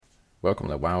Welcome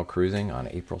to WOW Cruising on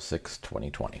April 6,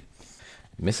 2020.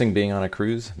 Missing being on a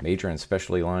cruise, major and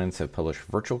specialty lines have published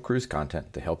virtual cruise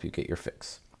content to help you get your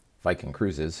fix. Viking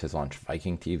Cruises has launched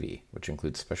Viking TV, which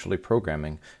includes specialty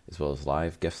programming as well as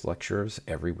live guest lecturers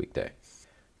every weekday.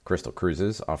 Crystal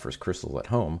Cruises offers Crystals at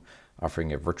Home,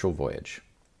 offering a virtual voyage.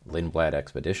 Lindblad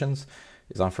Expeditions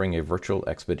is offering a virtual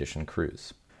expedition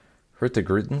cruise.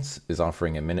 Hurtigruten is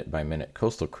offering a minute-by-minute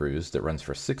coastal cruise that runs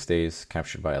for 6 days,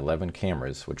 captured by 11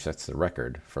 cameras, which sets the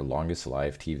record for longest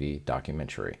live TV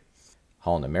documentary.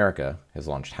 Holland America has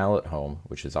launched Hal at Home,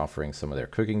 which is offering some of their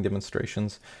cooking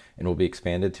demonstrations and will be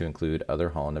expanded to include other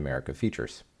Holland America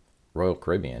features. Royal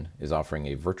Caribbean is offering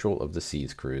a Virtual of the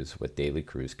Seas cruise with daily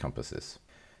cruise compasses.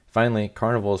 Finally,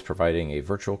 Carnival is providing a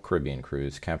virtual Caribbean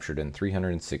cruise captured in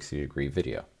 360-degree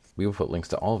video. We will put links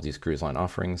to all of these cruise line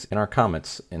offerings in our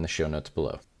comments in the show notes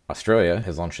below. Australia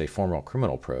has launched a formal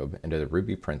criminal probe into the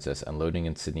Ruby Princess unloading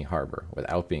in Sydney Harbour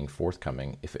without being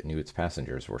forthcoming if it knew its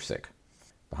passengers were sick.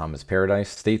 Bahamas Paradise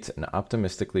states an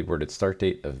optimistically worded start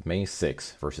date of May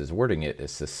 6 versus wording it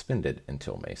as suspended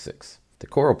until May 6. The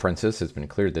Coral Princess has been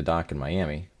cleared to dock in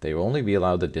Miami. They will only be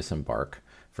allowed to disembark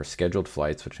for scheduled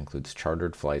flights, which includes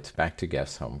chartered flights back to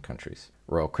guests' home countries.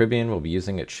 Royal Caribbean will be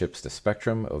using its ships the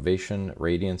Spectrum, Ovation,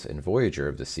 Radiance, and Voyager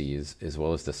of the Seas, as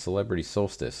well as the Celebrity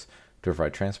Solstice, to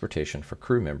provide transportation for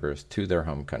crew members to their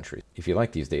home country. If you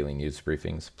like these daily news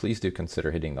briefings, please do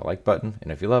consider hitting the like button,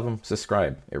 and if you love them,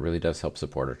 subscribe. It really does help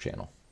support our channel.